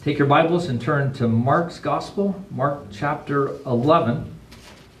Take your Bibles and turn to Mark's Gospel, Mark chapter 11.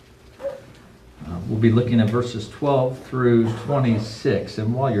 We'll be looking at verses 12 through 26.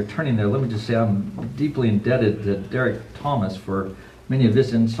 And while you're turning there, let me just say I'm deeply indebted to Derek Thomas for many of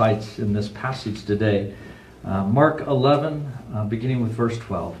his insights in this passage today. Mark 11, beginning with verse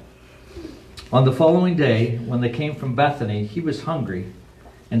 12. On the following day, when they came from Bethany, he was hungry.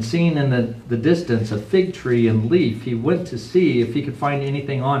 And seeing in the distance a fig tree and leaf, he went to see if he could find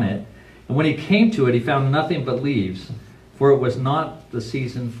anything on it. And when he came to it, he found nothing but leaves, for it was not the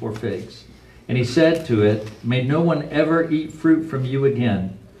season for figs. And he said to it, "May no one ever eat fruit from you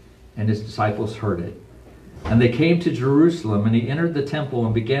again." And his disciples heard it. And they came to Jerusalem, and he entered the temple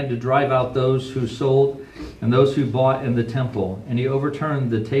and began to drive out those who sold and those who bought in the temple. And he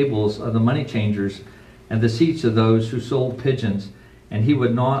overturned the tables of the money changers and the seats of those who sold pigeons. And he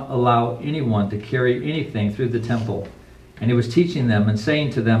would not allow anyone to carry anything through the temple. And he was teaching them and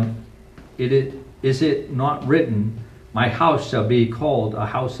saying to them, Is it not written, 'My house shall be called a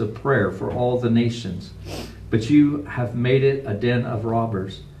house of prayer for all the nations'? But you have made it a den of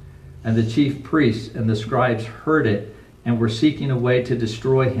robbers." And the chief priests and the scribes heard it and were seeking a way to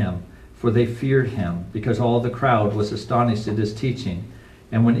destroy him, for they feared him, because all the crowd was astonished at his teaching.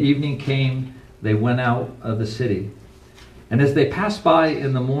 And when evening came, they went out of the city. And as they passed by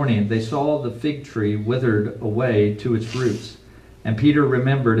in the morning, they saw the fig tree withered away to its roots. And Peter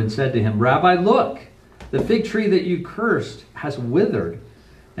remembered and said to him, "Rabbi, look, the fig tree that you cursed has withered."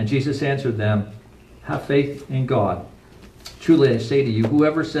 And Jesus answered them, "Have faith in God. Truly I say to you,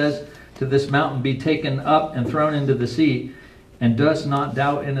 whoever says to this mountain, 'Be taken up and thrown into the sea,' and does not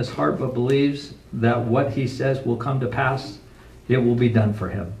doubt in his heart, but believes that what he says will come to pass, it will be done for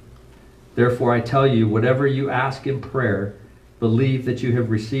him. Therefore I tell you, whatever you ask in prayer, believe that you have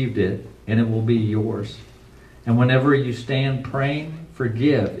received it, and it will be yours. And whenever you stand praying,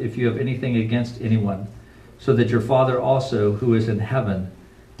 forgive if you have anything against anyone, so that your Father also, who is in heaven,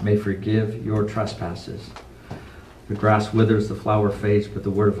 may forgive your trespasses." The grass withers, the flower fades, but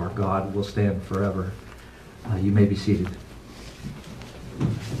the word of our God will stand forever. You may be seated.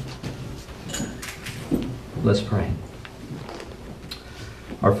 Let's pray.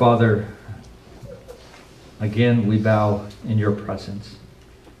 Our Father, again, we bow in your presence.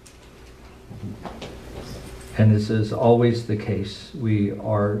 And this is always the case. We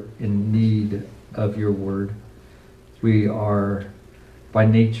are in need of your word. We are by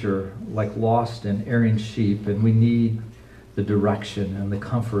nature like lost and erring sheep, and we need the direction and the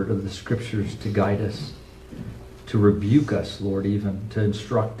comfort of the scriptures to guide us, to rebuke us, Lord, even to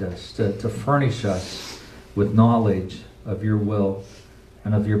instruct us, to furnish us with knowledge of your will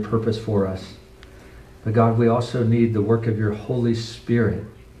and of your purpose for us. But God, we also need the work of your Holy Spirit,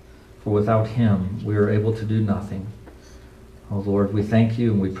 for without him we are able to do nothing. Oh Lord, we thank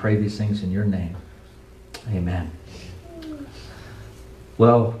you and we pray these things in your name. Amen.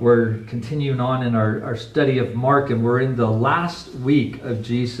 Well, we're continuing on in our study of Mark, and we're in the last week of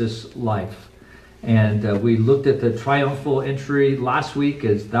Jesus' life. And we looked at the triumphal entry last week,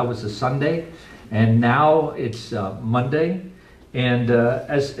 as that was a Sunday, and now it's Monday. And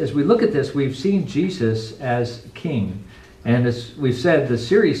as we look at this, we've seen Jesus as King. And as we've said, the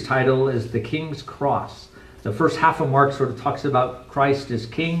series title is The King's Cross. The first half of Mark sort of talks about Christ as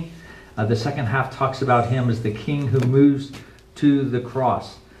King. The second half talks about him as the King who moves to the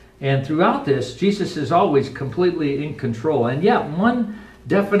cross. And throughout this, Jesus is always completely in control. And yet, one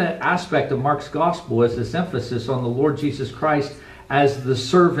definite aspect of Mark's gospel is this emphasis on the Lord Jesus Christ as the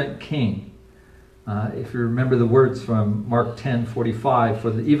servant king. If you remember the words from Mark 10:45,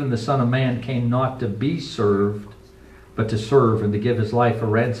 "For even the Son of Man came not to be served, but to serve and to give his life a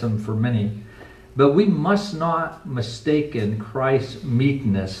ransom for many." But we must not mistake Christ's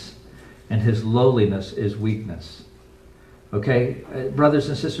meekness and his lowliness as weakness. Okay, brothers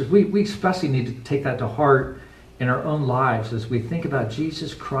and sisters, we especially need to take that to heart in our own lives as we think about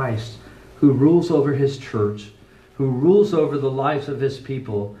Jesus Christ, who rules over his church, who rules over the lives of his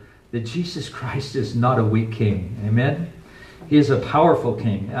people, that Jesus Christ is not a weak king. Amen? He is a powerful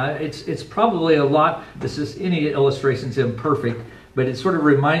king. It's probably a lot, any illustration's imperfect, but it sort of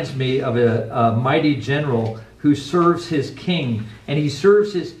reminds me of a mighty general who serves his king. And he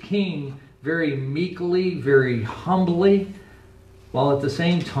serves his king very meekly, very humbly, while at the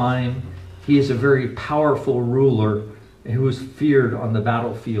same time, he is a very powerful ruler who is feared on the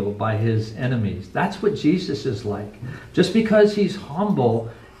battlefield by his enemies. That's what Jesus is like. Just because he's humble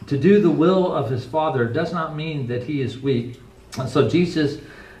to do the will of his Father does not mean that he is weak. And so Jesus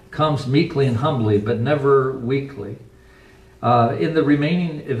comes meekly and humbly, but never weakly. In the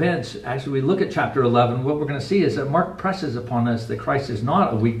remaining events, as we look at chapter 11, what we're going to see is that Mark presses upon us that Christ is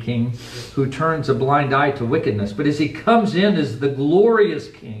not a weak king who turns a blind eye to wickedness, but as he comes in as the glorious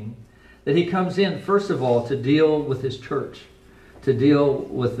king, that he comes in, first of all, to deal with his church, to deal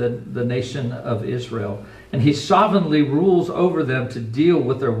with the nation of Israel. And he sovereignly rules over them to deal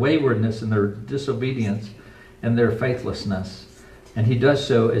with their waywardness and their disobedience and their faithlessness. And he does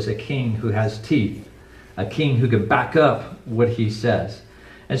so as a king who has teeth, a king who can back up what he says.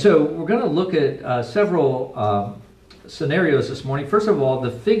 And so we're going to look at several scenarios this morning. First of all,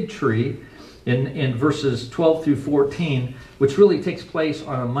 the fig tree in verses 12 through 14, which really takes place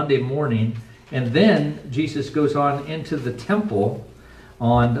on a Monday morning. And then Jesus goes on into the temple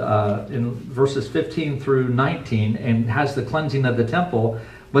in verses 15 through 19 and has the cleansing of the temple.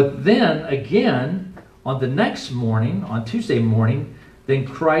 But then again, on the next morning, on Tuesday morning, then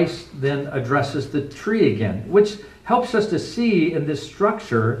Christ then addresses the tree again, which helps us to see in this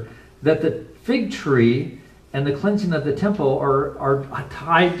structure that the fig tree and the cleansing of the temple are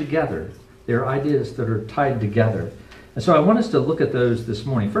tied together. They're ideas that are tied together. And so I want us to look at those this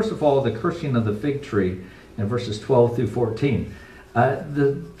morning. First of all, the cursing of the fig tree in verses 12 through 14.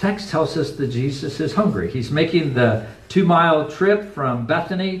 The text tells us that Jesus is hungry. He's making the 2-mile trip from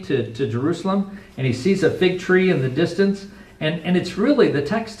Bethany to Jerusalem, and he sees a fig tree in the distance. And it's really, the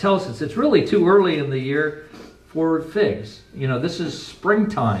text tells us, it's really too early in the year for figs. You know, this is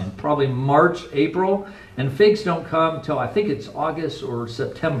springtime, probably March, April, and figs don't come till I think it's August or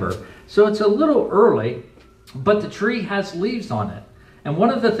September. So it's a little early, but the tree has leaves on it. And one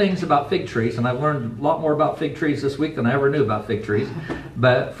of the things about fig trees, and I've learned a lot more about fig trees this week than I ever knew about fig trees,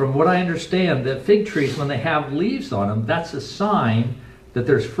 but from what I understand, that fig trees, when they have leaves on them, that's a sign that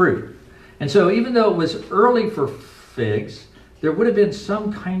there's fruit. And so even though it was early for figs, there would have been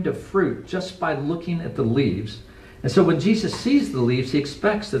some kind of fruit just by looking at the leaves. And so when Jesus sees the leaves, he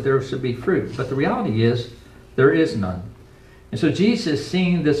expects that there should be fruit. But the reality is, there is none. And so Jesus,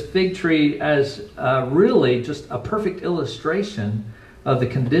 seeing this fig tree as really just a perfect illustration of the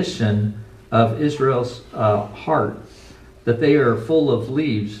condition of Israel's heart, that they are full of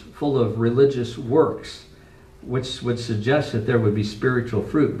leaves, full of religious works, which would suggest that there would be spiritual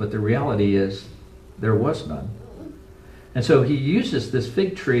fruit. But the reality is, there was none. And so he uses this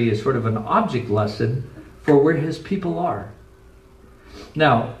fig tree as sort of an object lesson for where his people are.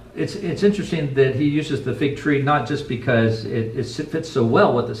 Now, it's interesting that he uses the fig tree not just because it fits so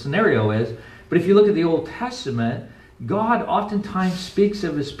well what the scenario is, but if you look at the Old Testament, God oftentimes speaks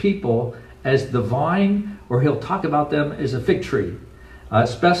of his people as the vine, or he'll talk about them as a fig tree,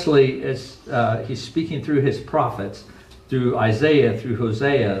 especially as he's speaking through his prophets, through Isaiah, through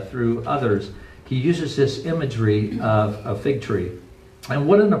Hosea, through others. He uses this imagery of a fig tree. And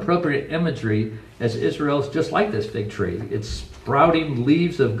what an appropriate imagery, as Israel's just like this fig tree. It's sprouting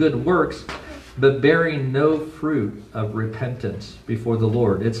leaves of good works, but bearing no fruit of repentance before the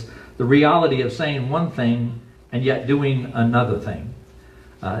Lord. It's the reality of saying one thing and yet doing another thing.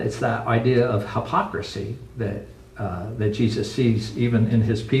 It's that idea of hypocrisy that Jesus sees even in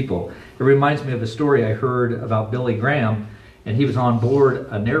his people. It reminds me of a story I heard about Billy Graham, and he was on board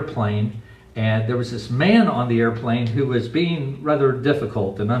an airplane, and there was this man on the airplane who was being rather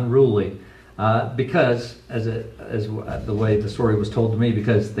difficult and unruly because, as the way the story was told to me,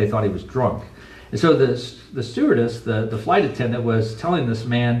 because they thought he was drunk. And so the stewardess, the flight attendant, was telling this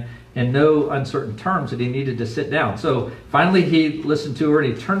man in no uncertain terms that he needed to sit down. So finally he listened to her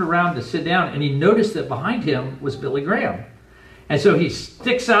and he turned around to sit down, and he noticed that behind him was Billy Graham. And so he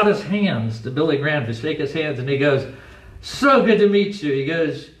sticks out his hands to Billy Graham to shake his hands, and he goes, "So good to meet you." He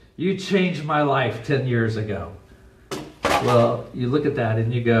goes, "You changed my life 10 years ago." Well, you look at that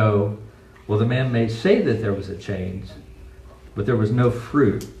and you go, well, the man may say that there was a change, but there was no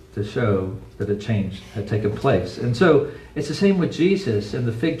fruit to show that a change had taken place. And so it's the same with Jesus and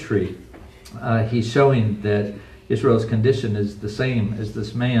the fig tree. He's showing that Israel's condition is the same as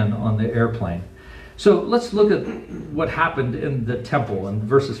this man on the airplane. So let's look at what happened in the temple in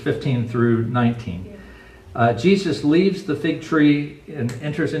verses 15 through 19. Jesus leaves the fig tree and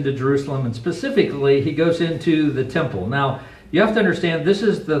enters into Jerusalem, and specifically he goes into the temple. Now you have to understand, this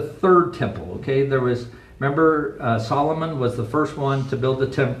is the third temple. Okay, remember Solomon was the first one to build the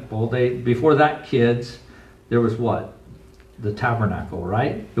temple. Before that, kids, there was what? The tabernacle,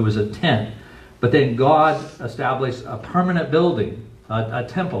 right? It was a tent. But then God established a permanent building, a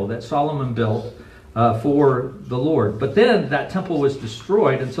temple that Solomon built for the Lord. But then that temple was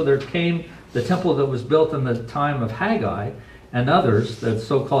destroyed, and so there came the temple that was built in the time of Haggai and others, the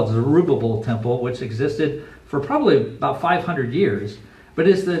so-called Zerubbabel temple, which existed for probably about 500 years. But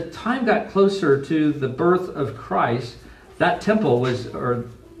as the time got closer to the birth of Christ, that temple was,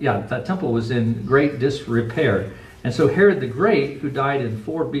 that temple was in great disrepair. And so Herod the Great, who died in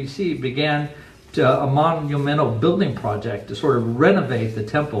 4 BC, began a monumental building project to sort of renovate the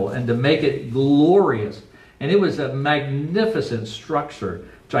temple and to make it glorious. And it was a magnificent structure,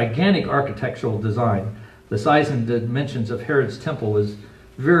 gigantic architectural design. The size and dimensions of Herod's temple was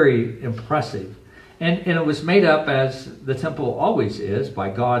very impressive. And it was made up, as the temple always is, by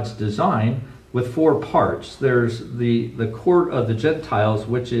God's design, with 4 parts. There's the court of the Gentiles,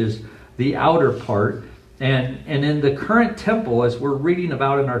 which is the outer part. And in the current temple, as we're reading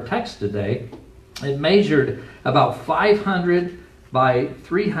about in our text today, it measured about 500 by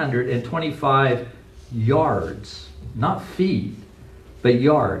 325 yards, not feet, but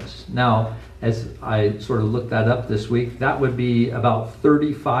yards. Now, as I sort of looked that up this week, that would be about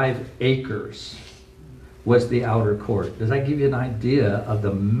 35 acres was the outer court. Does that give you an idea of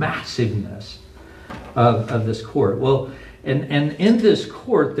the massiveness of this court? Well, and in this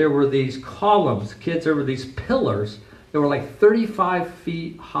court, there were these columns, kids, there were these pillars that were like 35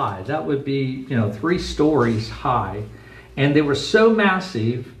 feet high. That would be, 3 stories high. And they were so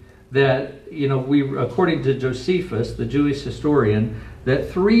massive that, according to Josephus, the Jewish historian,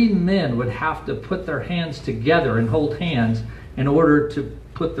 that 3 men would have to put their hands together and hold hands in order to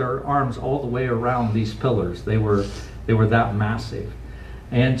put their arms all the way around these pillars. They were that massive.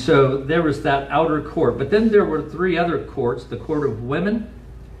 And so there was that outer court. But then there were 3 other courts: the court of women,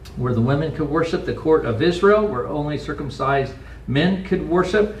 where the women could worship; the court of Israel, where only circumcised men could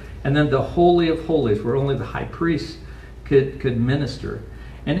worship; and then the Holy of Holies, where only the high priest could minister.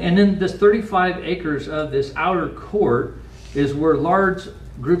 And in this 35 acres of this outer court is where large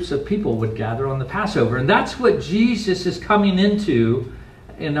groups of people would gather on the Passover. And that's what Jesus is coming into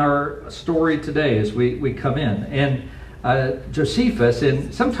in our story today as we come in. And Josephus,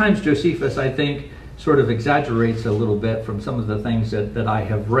 and sometimes Josephus, I think, sort of exaggerates a little bit from some of the things that I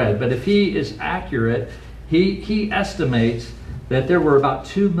have read. But if he is accurate, he estimates that there were about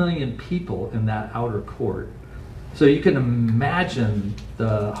 2 million people in that outer court. So you can imagine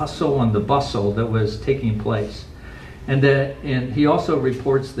the hustle and the bustle that was taking place. And he also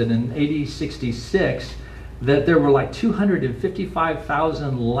reports that in AD 66, that there were like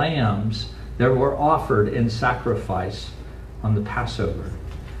 255,000 lambs that were offered in sacrifice on the Passover.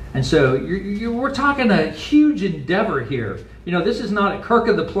 And so we're talking a huge endeavor here. This is not a Kirk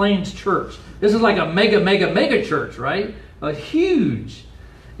of the Plains church. This is like a mega church, right? A huge.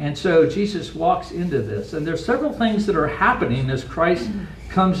 And so Jesus walks into this. And there's several things that are happening as Christ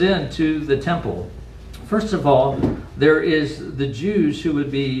comes into the temple. First of all, there is the Jews who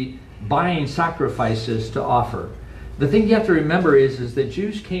would be buying sacrifices to offer. The thing you have to remember is that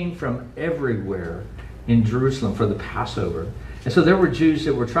Jews came from everywhere in Jerusalem for the Passover. And so there were Jews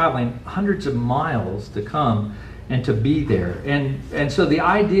that were traveling hundreds of miles to come and to be there. And so the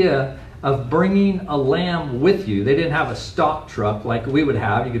idea of bringing a lamb with you, they didn't have a stock truck like we would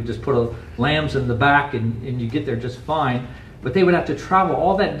have. You could just put lambs in the back and you get there just fine. But they would have to travel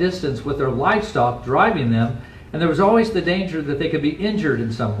all that distance with their livestock driving them. And there was always the danger that they could be injured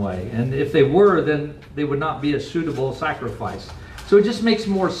in some way. And if they were, then they would not be a suitable sacrifice. So it just makes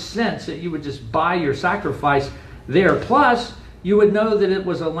more sense that you would just buy your sacrifice there. Plus, you would know that it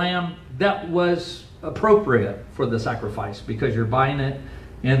was a lamb that was appropriate for the sacrifice because you're buying it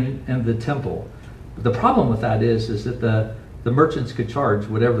in the temple. But the problem with that is that the merchants could charge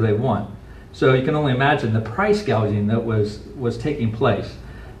whatever they want. So you can only imagine the price gouging that was taking place.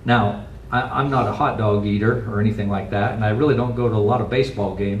 Now, I'm not a hot dog eater or anything like that, and I really don't go to a lot of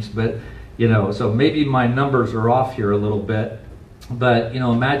baseball games, but so maybe my numbers are off here a little bit. But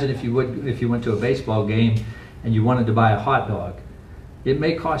imagine if you went to a baseball game and you wanted to buy a hot dog. It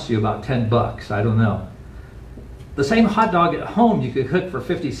may cost you about $10. I don't know. The same hot dog at home you could cook for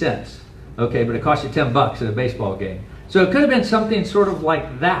 50 cents. Okay, but it cost you $10 at a baseball game. So it could have been something sort of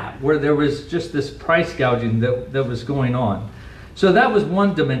like that, where there was just this price gouging that was going on. So that was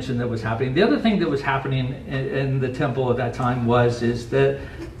one dimension that was happening. The other thing that was happening in the temple at that time is that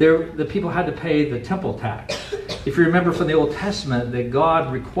the people had to pay the temple tax. If you remember from the Old Testament, that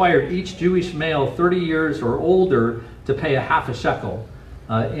God required each Jewish male 30 years or older to pay a half a shekel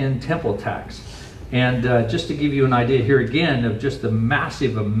in temple tax. And just to give you an idea here again of just the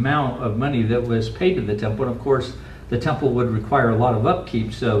massive amount of money that was paid to the temple, and of course the temple would require a lot of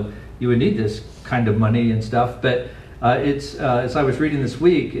upkeep, so you would need this kind of money and stuff. But as I was reading this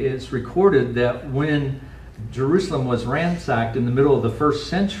week, it's recorded that when Jerusalem was ransacked in the middle of the 1st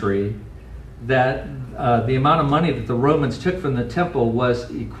century, that the amount of money that the Romans took from the temple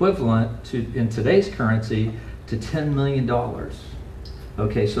was equivalent to, in today's currency, to $10 million.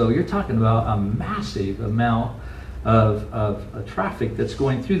 Okay, so you're talking about a massive amount of traffic that's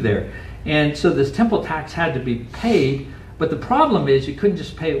going through there. And so this temple tax had to be paid, but the problem is you couldn't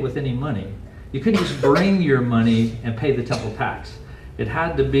just pay it with any money. You couldn't just bring your money and pay the temple tax. It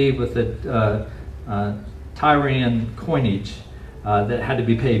had to be with the Tyrian coinage that had to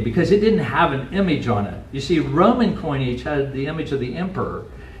be paid, because it didn't have an image on it. You see, Roman coinage had the image of the emperor,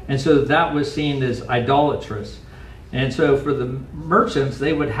 and so that was seen as idolatrous. And so for the merchants,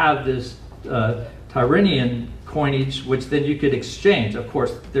 they would have this Tyrian coinage, which then you could exchange. Of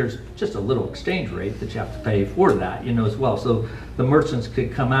course, there's just a little exchange rate that you have to pay for that, as well. So the merchants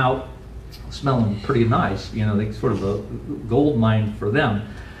could come out smelling pretty nice, they sort of a gold mine for them.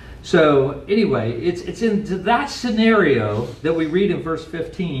 So anyway, it's into that scenario that we read in verse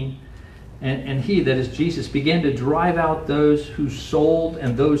 15, and he, that is Jesus, began to drive out those who sold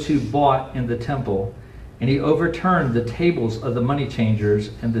and those who bought in the temple, and he overturned the tables of the money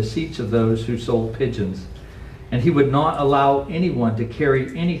changers and the seats of those who sold pigeons. And he would not allow anyone to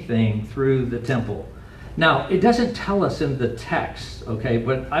carry anything through the temple. Now, it doesn't tell us in the text, okay,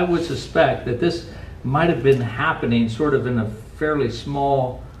 but I would suspect that this might have been happening sort of in a fairly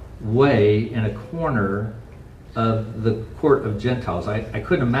small way in a corner of the court of Gentiles. I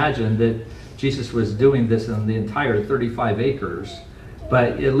couldn't imagine that Jesus was doing this in the entire 35 acres,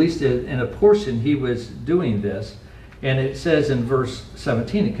 but at least in a portion he was doing this. And it says in verse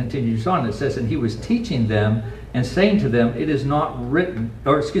 17, it continues on, it says, and he was teaching them and saying to them, is it not written,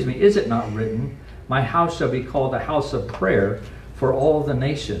 my house shall be called a house of prayer for all the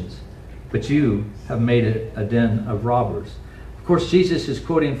nations, but you have made it a den of robbers. Of course, Jesus is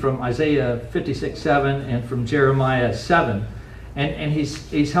quoting from Isaiah 56:7 and from Jeremiah 7. And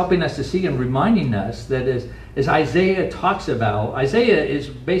he's helping us to see and reminding us that as Isaiah talks about, Isaiah is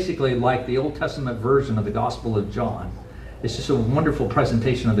basically like the Old Testament version of the Gospel of John. It's just a wonderful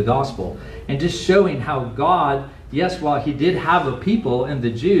presentation of the gospel. And just showing how God, yes, while he did have a people in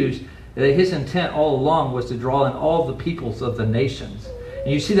the Jews, his intent all along was to draw in all the peoples of the nations.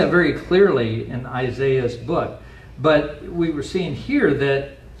 And you see that very clearly in Isaiah's book. But we were seeing here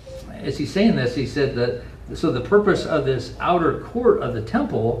that, as he's saying this, he said that, so the purpose of this outer court of the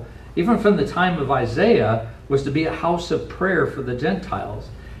temple, even from the time of Isaiah, was to be a house of prayer for the Gentiles.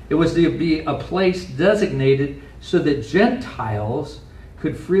 It was to be a place designated so that Gentiles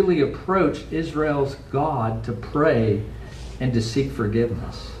could freely approach Israel's God to pray and to seek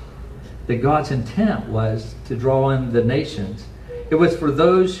forgiveness. That God's intent was to draw in the nations. It was for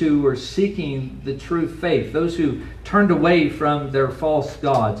those who were seeking the true faith, those who turned away from their false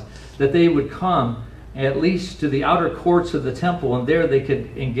gods, that they would come at least to the outer courts of the temple, and there they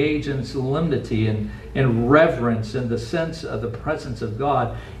could engage in solemnity and reverence and the sense of the presence of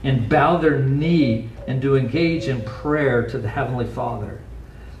God, and bow their knee and to engage in prayer to the Heavenly Father.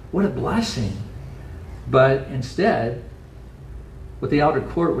 What a blessing. But instead, what the outer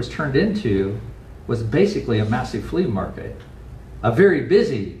court was turned into was basically a massive flea market. A very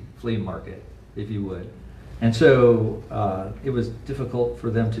busy flea market, if you would. And so it was difficult for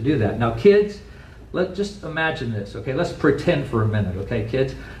them to do that. Now, kids, let's just imagine this, okay? Let's pretend for a minute, okay,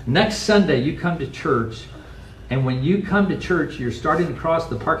 kids? Next Sunday, you come to church, and when you come to church, you're starting to cross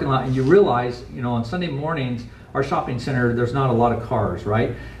the parking lot, and you realize, on Sunday mornings, our shopping center, there's not a lot of cars,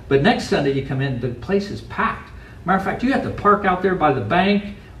 right? But next Sunday, you come in, the place is packed. Matter of fact, you have to park out there by the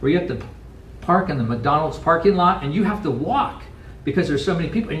bank, or you have to park in the McDonald's parking lot, and you have to walk because there's so many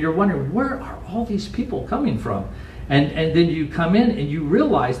people, and you're wondering, where are all these people coming from? And then you come in and you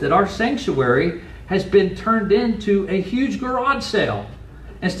realize that our sanctuary has been turned into a huge garage sale.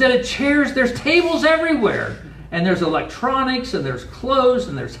 Instead of chairs, there's tables everywhere. And there's electronics, and there's clothes,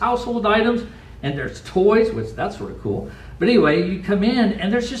 and there's household items, and there's toys, which that's sort of cool. But anyway, you come in,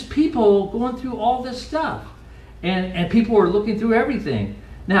 and there's just people going through all this stuff. And people are looking through everything.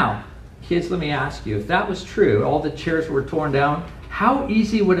 Now, kids, let me ask you, if that was true, all the chairs were torn down, how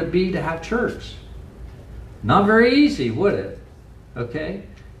easy would it be to have church? Not very easy, would it? Okay?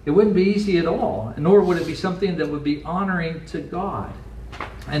 It wouldn't be easy at all, nor would it be something that would be honoring to God.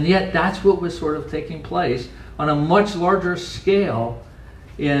 And yet that's what was sort of taking place on a much larger scale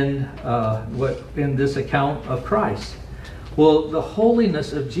in this account of Christ. Well, the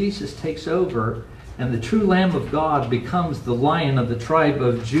holiness of Jesus takes over, and the true Lamb of God becomes the Lion of the tribe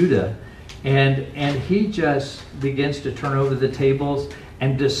of Judah. And he just begins to turn over the tables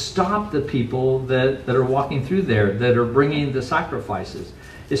and to stop the people that are walking through there, that are bringing the sacrifices.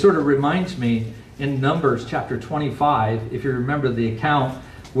 It sort of reminds me in Numbers chapter 25, if you remember the account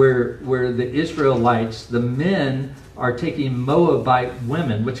where the Israelites, the men, are taking Moabite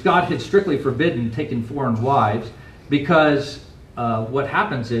women, which God had strictly forbidden taking foreign wives, because what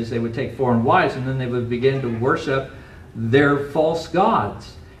happens is they would take foreign wives and then they would begin to worship their false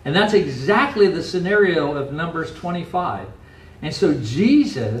gods. And that's exactly the scenario of Numbers 25. And so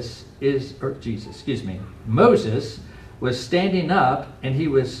Moses was standing up and he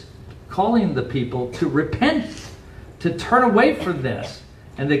was calling the people to repent, to turn away from this,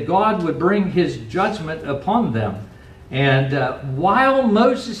 and that God would bring his judgment upon them. And while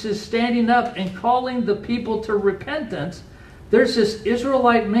Moses is standing up and calling the people to repentance, there's this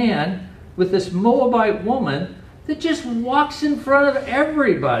Israelite man with this Moabite woman that just walks in front of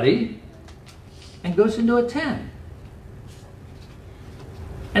everybody and goes into a tent.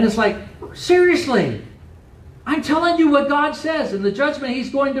 And it's like, seriously, I'm telling you what God says and the judgment he's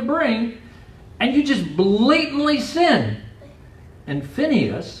going to bring, and you just blatantly sin. And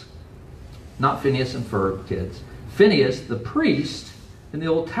Phinehas, not Phineas and Ferb, kids, Phinehas, the priest in the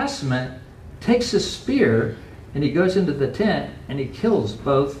Old Testament, takes a spear and he goes into the tent and he kills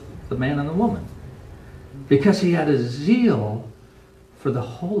both the man and the woman because he had a zeal for the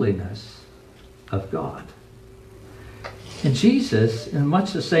holiness of God. And Jesus, in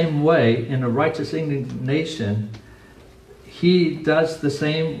much the same way, in a righteous indignation, he does the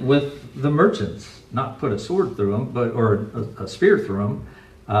same with the merchants. Not put a sword through them, or a spear through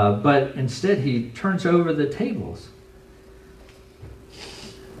them, but instead he turns over the tables.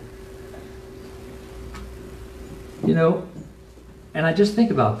 You know, and I just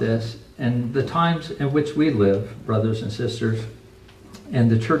think about this and the times in which we live, brothers and sisters, and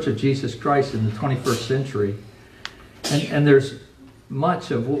the Church of Jesus Christ in the 21st century. And there's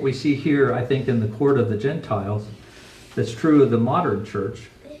much of what we see here, I think, in the court of the Gentiles that's true of the modern church,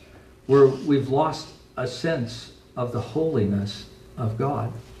 where we've lost a sense of the holiness of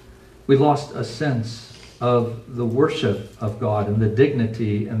God. We lost a sense of the worship of God and the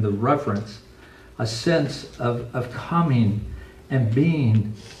dignity and the reverence, a sense of coming and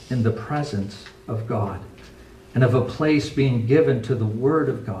being in the presence of God, and of a place being given to the Word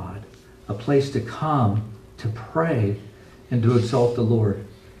of God, a place to come to pray and to exalt the Lord.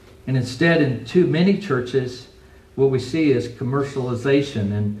 And instead, in too many churches, what we see is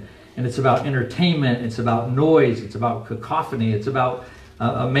commercialization, and it's about entertainment, it's about noise, it's about cacophony, it's about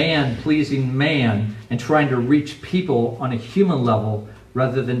a man pleasing man and trying to reach people on a human level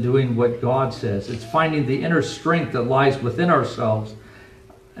rather than doing what God says. It's finding the inner strength that lies within ourselves,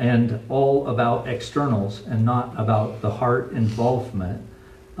 and all about externals and not about the heart involvement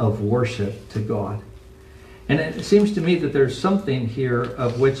of worship to God. And it seems to me that there's something here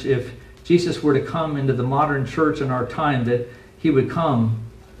of which, if Jesus were to come into the modern church in our time, that he would come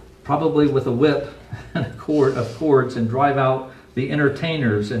probably with a whip and a cord of cords and drive out the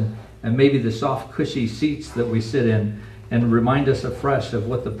entertainers and maybe the soft, cushy seats that we sit in, and remind us afresh of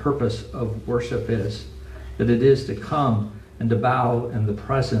what the purpose of worship is. That it is to come and to bow in the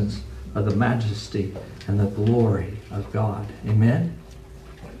presence of the majesty and the glory of God. Amen?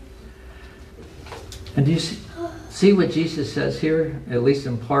 And do you see what Jesus says here, at least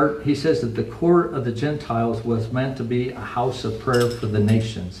in part? He says that the court of the Gentiles was meant to be a house of prayer for the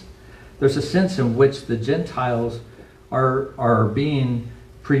nations. There's a sense in which the Gentiles are being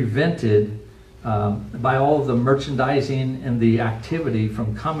prevented by all of the merchandising and the activity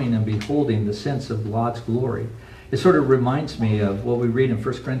from coming and beholding the sense of God's glory. It sort of reminds me of what we read in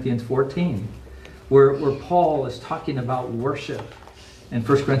 1 Corinthians 14, where Paul is talking about worship. In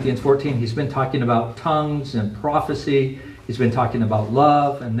 1 Corinthians 14, he's been talking about tongues and prophecy. He's been talking about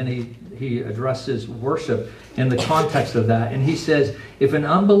love, and then he addresses worship in the context of that. And he says, if an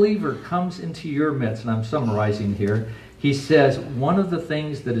unbeliever comes into your midst, and I'm summarizing here, he says, one of the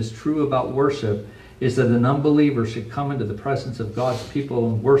things that is true about worship is that an unbeliever should come into the presence of God's people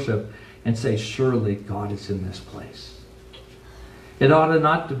and worship and say, surely God is in this place. It ought to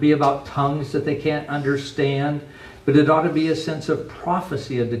not to be about tongues that they can't understand, but it ought to be a sense of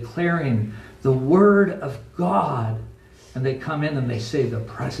prophecy, of declaring the word of God. And they come in and they say, the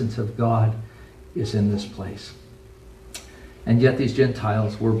presence of God is in this place. And yet these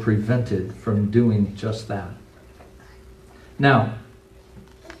Gentiles were prevented from doing just that. Now,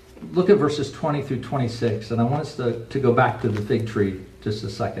 look at verses 20 through 26, and I want us to go back to the fig tree just a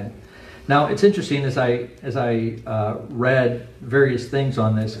second. Now, it's interesting, as I read various things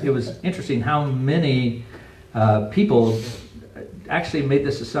on this, it was interesting how many people actually made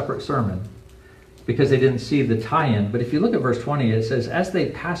this a separate sermon because they didn't see the tie-in. But if you look at verse 20, it says, as they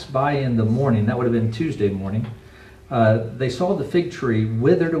passed by in the morning, that would have been Tuesday morning, they saw the fig tree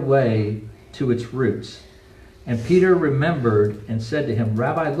withered away to its roots. And Peter remembered and said to him,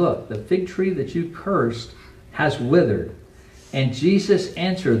 Rabbi, look, the fig tree that you cursed has withered. And Jesus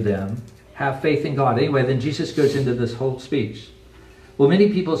answered them, have faith in God. Anyway, then Jesus goes into this whole speech. Well, many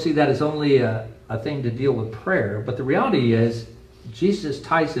people see that as only a thing to deal with prayer, but the reality is Jesus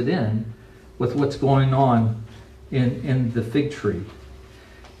ties it in with what's going on in the fig tree.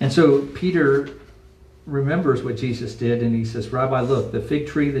 And so Peter remembers what Jesus did, and he says, Rabbi, look, the fig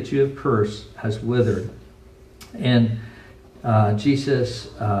tree that you have cursed has withered. And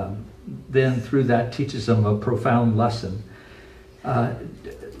Jesus then through that teaches them a profound lesson.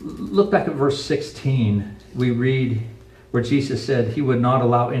 Look back at verse 16. We read where Jesus said he would not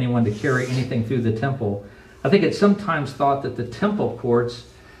allow anyone to carry anything through the temple. I think it's sometimes thought that the temple courts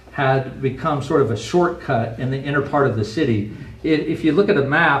had become sort of a shortcut in the inner part of the city. If you look at a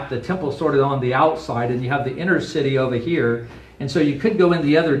map, the temple's sort of on the outside, and you have the inner city over here. And so you could go in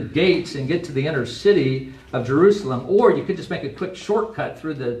the other gates and get to the inner city of Jerusalem, or you could just make a quick shortcut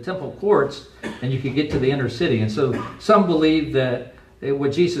through the temple courts and you could get to the inner city. And so some believe that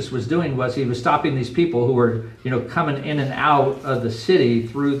what Jesus was doing was he was stopping these people who were, coming in and out of the city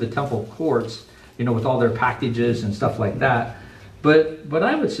through the temple courts, with all their packages and stuff like that. But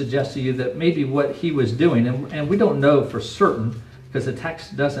I would suggest to you that maybe what he was doing, and we don't know for certain because the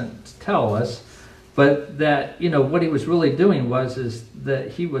text doesn't tell us, but that, what he was really doing is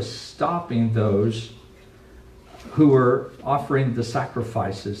that he was stopping those who were offering the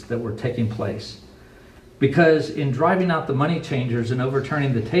sacrifices that were taking place. Because in driving out the money changers and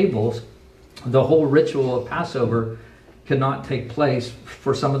overturning the tables, the whole ritual of Passover could not take place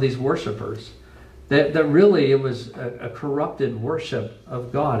for some of these worshipers. That really it was a corrupted worship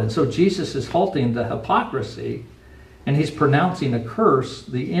of God. And so Jesus is halting the hypocrisy, and he's pronouncing a curse,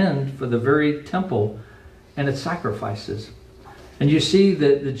 the end for the very temple and its sacrifices. And you see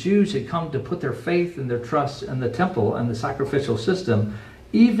that the Jews had come to put their faith and their trust in the temple and the sacrificial system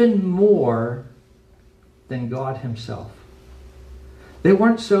even more than God himself. They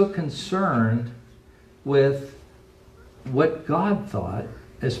weren't so concerned with what God thought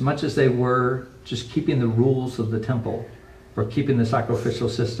as much as they were just keeping the rules of the temple or keeping the sacrificial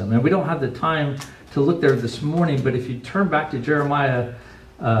system. And we don't have the time to look there this morning, but if you turn back to Jeremiah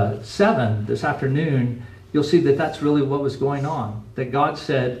 7 this afternoon, you'll see that that's really what was going on. That God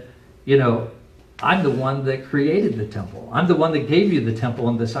said, I'm the one that created the temple. I'm the one that gave you the temple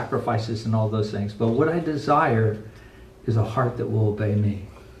and the sacrifices and all those things. But what I desire is a heart that will obey me.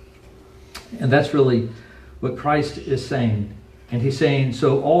 And that's really what Christ is saying. And he's saying,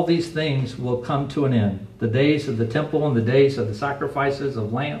 so all these things will come to an end. The days of the temple and the days of the sacrifices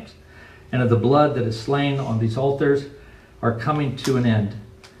of lambs and of the blood that is slain on these altars are coming to an end.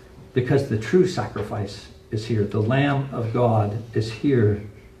 Because the true sacrifice is here. The Lamb of God is here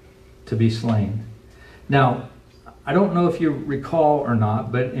to be slain. Now, I don't know if you recall or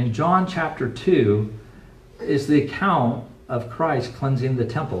not, but in John chapter 2 is the account of Christ cleansing the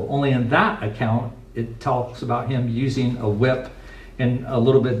temple. Only in that account, it talks about him using a whip in a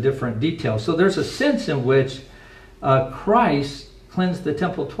little bit different detail. So there's a sense in which Christ cleansed the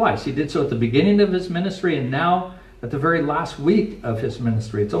temple twice. He did so at the beginning of his ministry and now at the very last week of his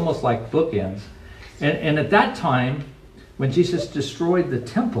ministry. It's almost like bookends. And at that time, when Jesus destroyed the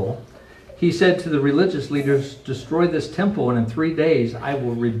temple, he said to the religious leaders, destroy this temple and in 3 days I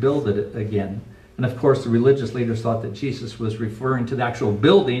will rebuild it again. And of course the religious leaders thought that Jesus was referring to the actual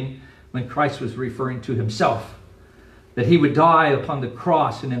building when Christ was referring to himself. That he would die upon the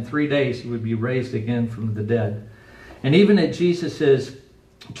cross and in 3 days he would be raised again from the dead. And even at Jesus'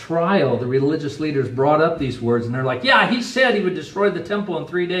 trial, the religious leaders brought up these words and they're like, yeah, he said he would destroy the temple in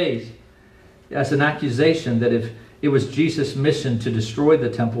 3 days. As an accusation that if it was Jesus' mission to destroy the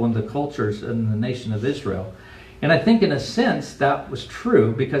temple and the cultures in the nation of Israel. And I think in a sense that was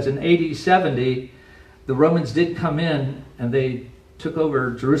true because in AD 70, the Romans did come in and they took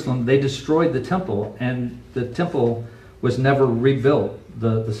over Jerusalem. They destroyed the temple and the temple was never rebuilt.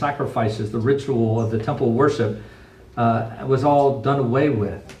 The sacrifices, the ritual of the temple worship was all done away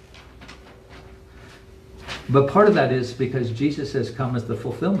with. But part of that is because Jesus has come as the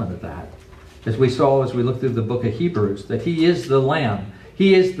fulfillment of that. As we saw as we looked through the book of Hebrews, that he is the Lamb.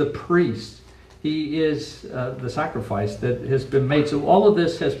 He is the priest. He is the sacrifice that has been made. So all of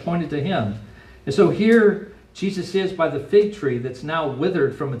this has pointed to him. And so here Jesus is by the fig tree that's now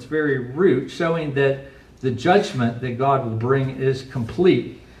withered from its very root, showing that the judgment that God will bring is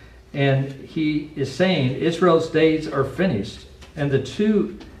complete. And he is saying Israel's days are finished. And the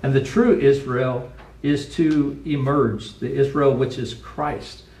true Israel is to emerge, the Israel which is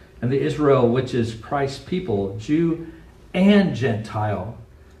Christ. And the Israel which is Christ's people, Jew and Gentile,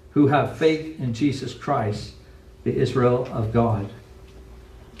 who have faith in Jesus Christ, the Israel of God.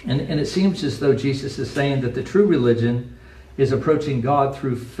 And it seems as though Jesus is saying that the true religion is approaching God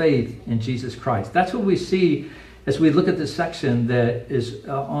through faith in Jesus Christ. That's what we see as we look at this section that is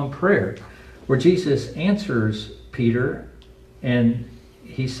on prayer, where Jesus answers Peter, and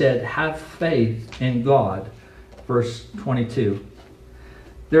he said, have faith in God, verse 22.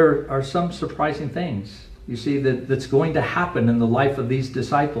 There are some surprising things, you see, that's going to happen in the life of these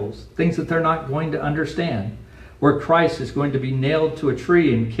disciples, things that they're not going to understand, where Christ is going to be nailed to a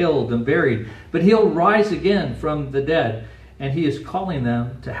tree and killed and buried, but he'll rise again from the dead, and he is calling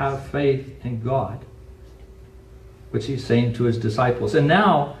them to have faith in God, which he's saying to his disciples. And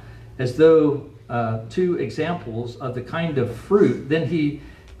now, as though two examples of the kind of fruit, then he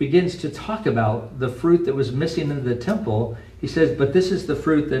begins to talk about the fruit that was missing in the temple. He says, but this is the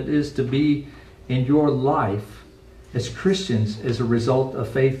fruit that is to be in your life as Christians as a result of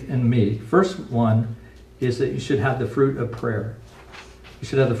faith in me. First one is that you should have the fruit of prayer. You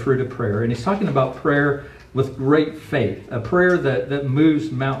should have the fruit of prayer. And he's talking about prayer with great faith, a prayer that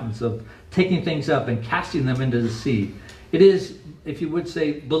moves mountains, of taking things up and casting them into the sea. It is, if you would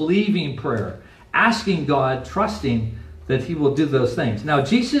say, believing prayer, asking God, trusting that he will do those things. Now,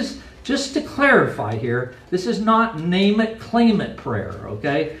 Jesus, just to clarify here, this is not name it, claim it prayer,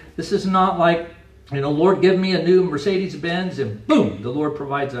 okay? This is not like, Lord, give me a new Mercedes-Benz, and boom, the Lord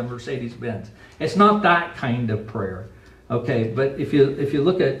provides a Mercedes-Benz. It's not that kind of prayer, okay? But if you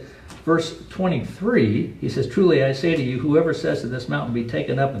look at verse 23, he says, truly I say to you, whoever says to this mountain, be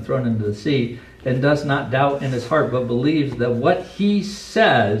taken up and thrown into the sea, and does not doubt in his heart, but believes that what he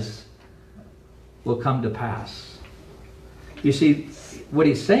says will come to pass. You see, what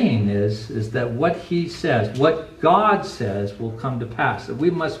he's saying is that what he says, what God says, will come to pass. That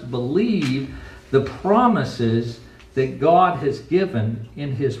we must believe the promises that God has given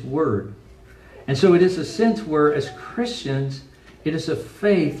in his word. And so it is a sense where, as Christians, it is a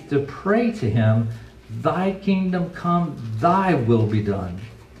faith to pray to him, thy kingdom come, thy will be done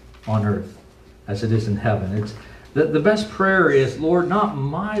on earth as it is in heaven. It's the best prayer is, Lord, not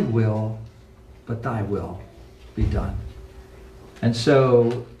my will, but thy will be done. And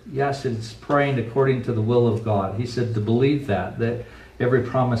so, yes, it's praying according to the will of God. He said to believe that every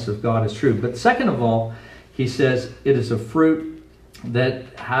promise of God is true. But second of all, he says it is a fruit that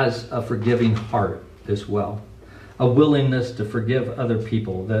has a forgiving heart as well. A willingness to forgive other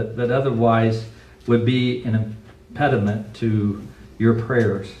people that otherwise would be an impediment to your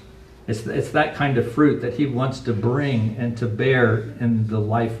prayers. It's that kind of fruit that he wants to bring and to bear in the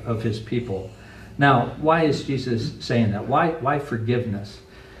life of his people. Now, why is Jesus saying that? Why forgiveness?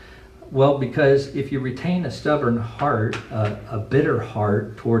 Well, because if you retain a stubborn heart, a bitter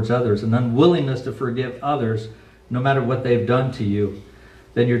heart towards others, an unwillingness to forgive others, no matter what they've done to you,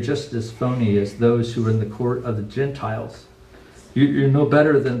 then you're just as phony as those who are in the court of the Gentiles. You're no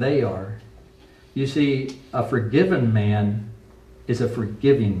better than they are. You see, a forgiven man is a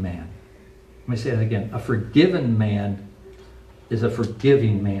forgiving man. Let me say that again. A forgiven man is a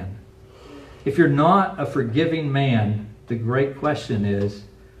forgiving man. If you're not a forgiving man, the great question is,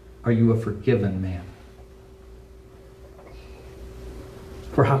 are you a forgiven man?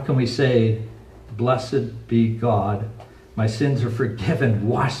 For how can we say, blessed be God, my sins are forgiven,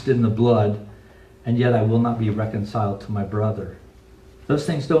 washed in the blood, and yet I will not be reconciled to my brother? Those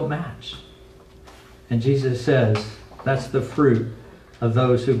things don't match. And Jesus says, that's the fruit of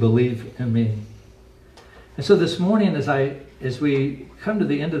those who believe in me. And so this morning, as we come to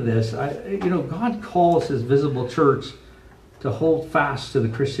the end of this, God calls his visible church to hold fast to the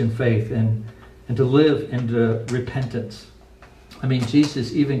Christian faith and to live into repentance. I mean,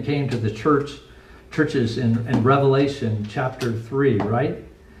 Jesus even came to the churches in Revelation chapter 3, right?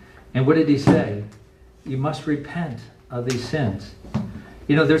 And what did he say? You must repent of these sins.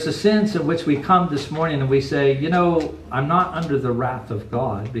 There's a sense in which we come this morning and we say, I'm not under the wrath of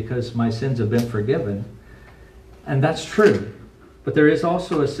God because my sins have been forgiven. And that's true. But there is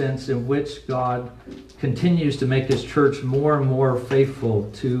also a sense in which God continues to make his church more and more faithful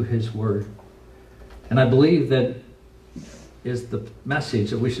to his word. And I believe that is the message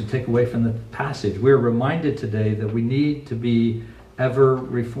that we should take away from the passage. We're reminded today that we need to be ever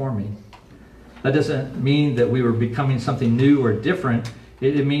reforming. That doesn't mean that we were becoming something new or different.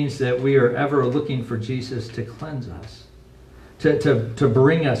 It means that we are ever looking for Jesus to cleanse us, to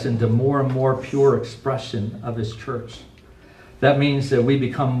bring us into more and more pure expression of his church. That means that we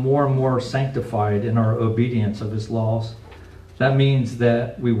become more and more sanctified in our obedience of his laws. That means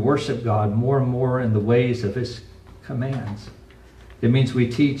that we worship God more and more in the ways of his commands. It means we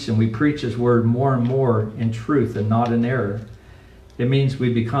teach and we preach his word more and more in truth and not in error. It means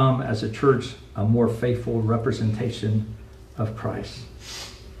we become, as a church, a more faithful representation of Christ.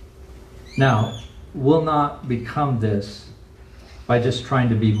 Now, we'll not become this by just trying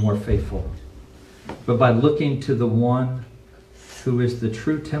to be more faithful. but by looking to the one who is the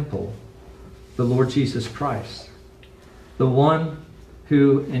true temple, the Lord Jesus Christ, the one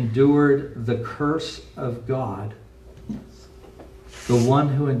who endured the curse of God, the one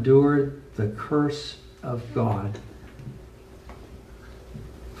who endured the curse of God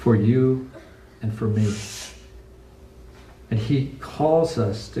for you and for me. And he calls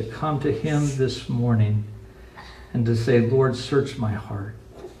us to come to him this morning and to say, Lord, search my heart.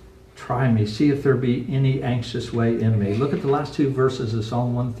 Try me. See if there be any anxious way in me. Look at the last two verses of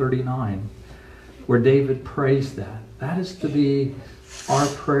Psalm 139, where David prays that. That is to be our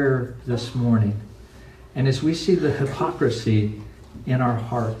prayer this morning. And as we see the hypocrisy in our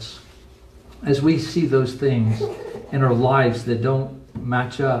hearts, as we see those things in our lives that don't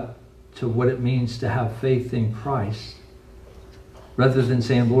match up to what it means to have faith in Christ, rather than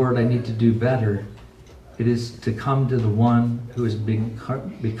saying, Lord, I need to do better, it is to come to the one who has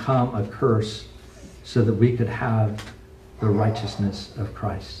become a curse so that we could have the righteousness of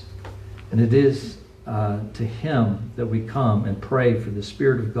Christ. And it is to him that we come and pray for the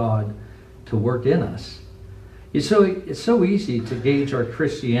Spirit of God to work in us. It's so easy to gauge our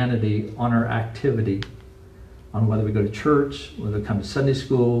Christianity on our activity, on whether we go to church, whether we come to Sunday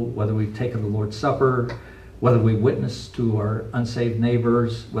school, whether we've taken the Lord's Supper, whether we witness to our unsaved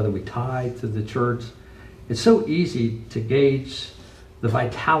neighbors, whether we tithe to the church. It's so easy to gauge the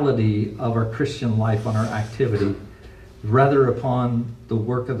vitality of our Christian life on our activity, rather upon the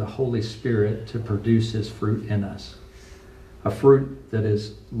work of the Holy Spirit to produce his fruit in us. A fruit that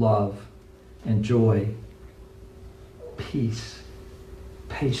is love and joy, peace,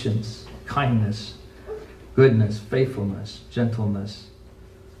 patience, kindness, goodness, faithfulness, gentleness,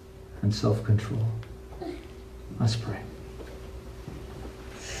 and self-control. Let's pray.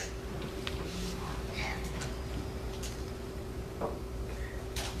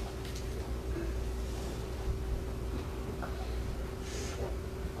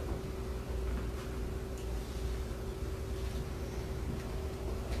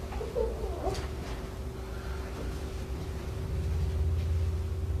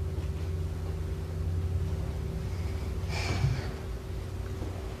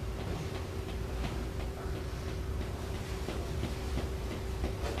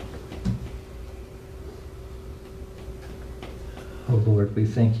 Oh Lord, we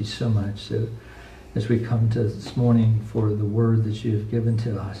thank you so much that as we come to this morning for the word that you have given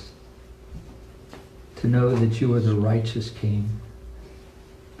to us, to know that you are the righteous King,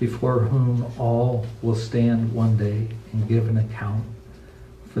 before whom all will stand one day and give an account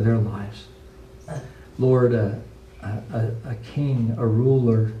for their lives. Lord, a king, a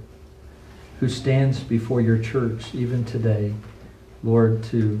ruler who stands before your church even today, Lord,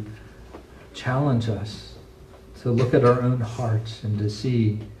 to challenge us to look at our own hearts and to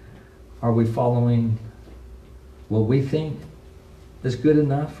see, are we following what we think is good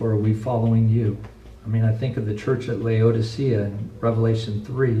enough, or are we following you? I mean, I think of the church at Laodicea in Revelation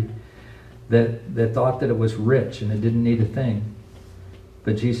 3 that thought that it was rich and it didn't need a thing.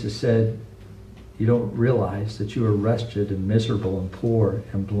 But Jesus said, you don't realize that you are wretched and miserable and poor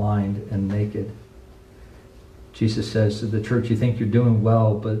and blind and naked. Jesus says to the church, you think you're doing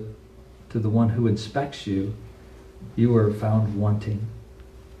well, but to the one who inspects you, you are found wanting.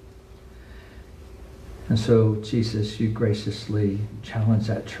 And so, Jesus, you graciously challenge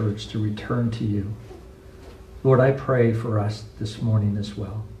that church to return to you. Lord, I pray for us this morning as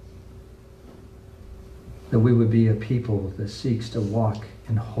well, that we would be a people that seeks to walk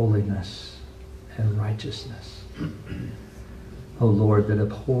in holiness and righteousness. Oh Lord, that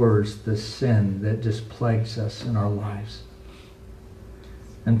abhors the sin that just plagues us in our lives.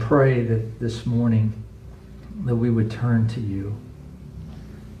 And pray that this morning that we would turn to you,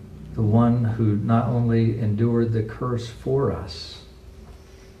 the one who not only endured the curse for us,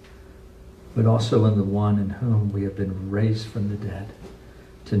 but also in the one in whom we have been raised from the dead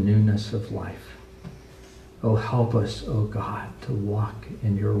to newness of life. Oh, help us, oh God, to walk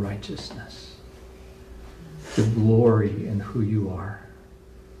in your righteousness, to glory in who you are.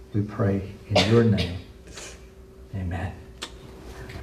 We pray in your name.